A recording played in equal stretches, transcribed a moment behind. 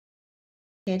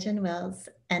Heijun Wills,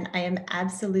 and I am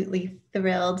absolutely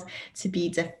thrilled to be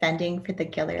defending for the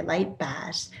Giller Light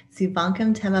Bash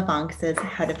Suvankam Temavonks's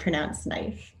How to Pronounce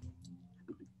Knife.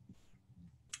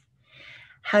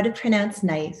 How to Pronounce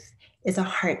Knife is a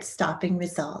heart-stopping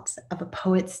result of a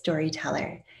poet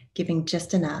storyteller giving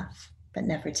just enough, but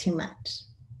never too much.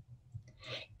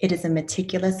 It is a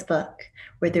meticulous book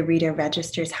where the reader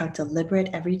registers how deliberate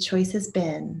every choice has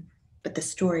been, but the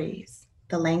stories,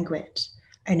 the language,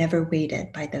 are never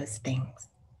weighted by those things.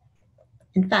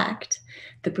 In fact,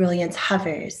 the brilliance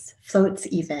hovers, floats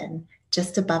even,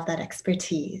 just above that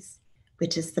expertise,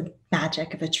 which is the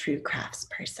magic of a true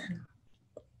craftsperson.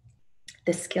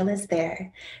 The skill is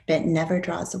there, but it never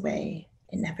draws away,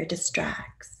 it never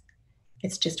distracts.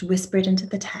 It's just whispered into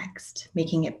the text,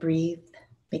 making it breathe,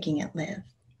 making it live.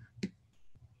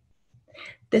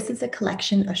 This is a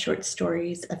collection of short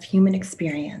stories of human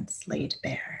experience laid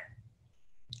bare.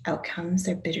 Outcomes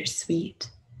are bittersweet,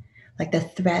 like the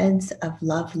threads of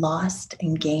love lost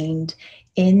and gained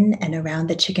in and around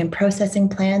the chicken processing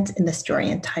plant in the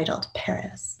story entitled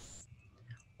Paris,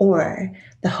 or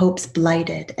the hopes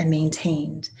blighted and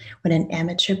maintained when an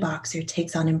amateur boxer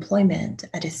takes on employment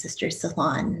at his sister's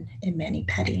salon in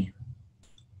Mani-Pedi,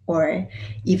 or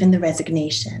even the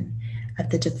resignation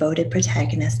of the devoted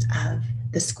protagonist of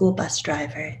the school bus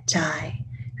driver, Jai,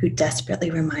 who desperately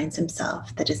reminds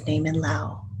himself that his name in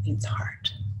Lao means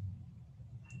heart.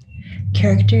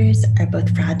 Characters are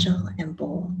both fragile and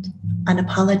bold,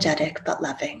 unapologetic but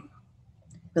loving,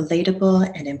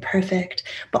 relatable and imperfect,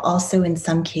 but also in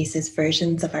some cases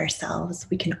versions of ourselves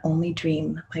we can only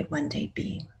dream might one day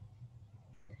be.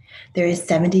 There is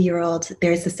a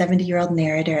 70-year-old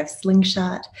narrator of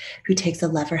Slingshot who takes a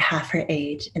lover half her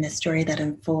age in a story that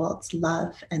unfolds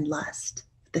love and lust,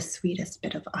 the sweetest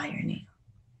bit of irony.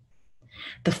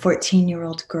 The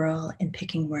 14-year-old girl in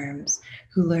Picking Worms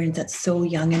who learns at so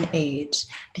young an age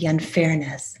the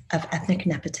unfairness of ethnic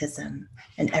nepotism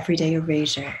and everyday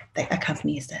erasure that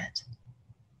accompanies it.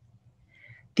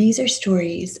 These are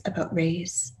stories about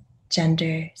race,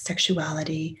 gender,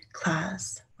 sexuality,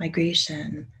 class,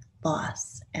 migration,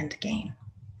 loss, and gain.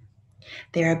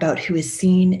 They are about who is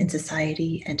seen in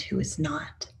society and who is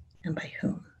not, and by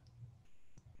whom.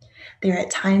 They are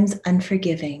at times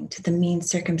unforgiving to the mean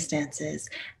circumstances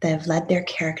that have led their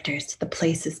characters to the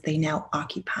places they now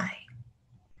occupy.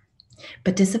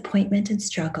 But disappointment and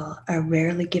struggle are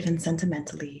rarely given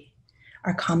sentimentally,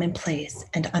 are commonplace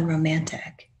and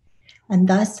unromantic, and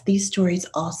thus these stories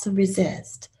also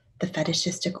resist the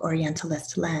fetishistic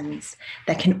Orientalist lens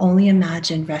that can only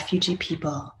imagine refugee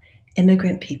people,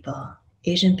 immigrant people,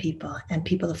 Asian people, and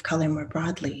people of color more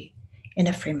broadly in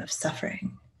a frame of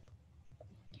suffering.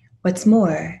 What's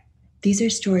more, these are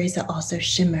stories that also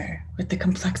shimmer with the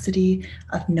complexity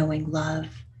of knowing love,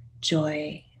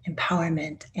 joy,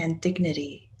 empowerment, and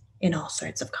dignity in all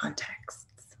sorts of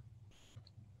contexts.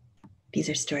 These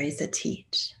are stories that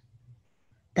teach,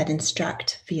 that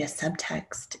instruct via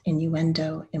subtext,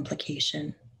 innuendo,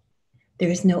 implication.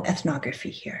 There is no ethnography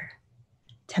here.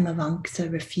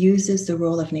 Temavongsa refuses the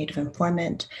role of native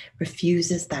informant,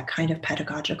 refuses that kind of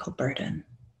pedagogical burden.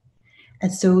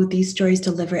 And so these stories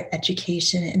deliver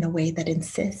education in a way that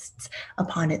insists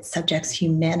upon its subjects'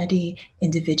 humanity,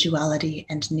 individuality,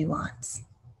 and nuance,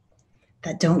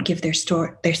 that don't give their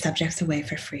subjects away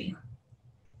for free.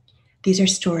 These are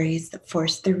stories that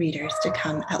force the readers to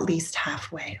come at least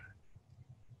halfway.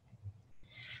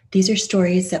 These are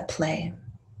stories that play,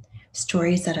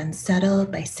 stories that unsettle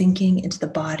by sinking into the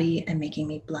body and making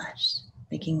me blush,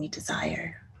 making me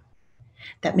desire,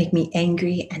 that make me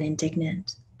angry and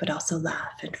indignant, but also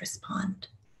laugh and respond.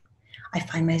 I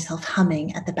find myself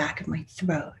humming at the back of my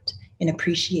throat in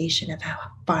appreciation of how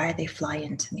far they fly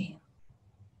into me.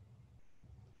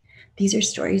 These are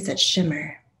stories that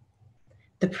shimmer.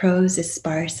 The prose is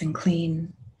sparse and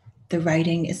clean. The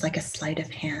writing is like a sleight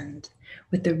of hand,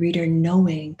 with the reader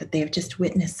knowing that they have just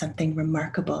witnessed something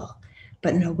remarkable,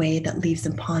 but in a way that leaves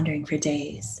them pondering for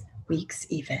days, weeks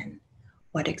even,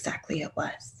 what exactly it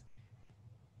was.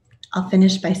 I'll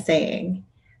finish by saying,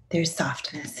 there's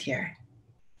softness here.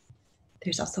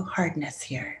 There's also hardness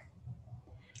here.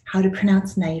 How to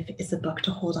Pronounce Knife is a book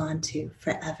to hold on to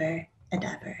forever and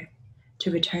ever,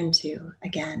 to return to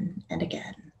again and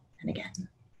again and again.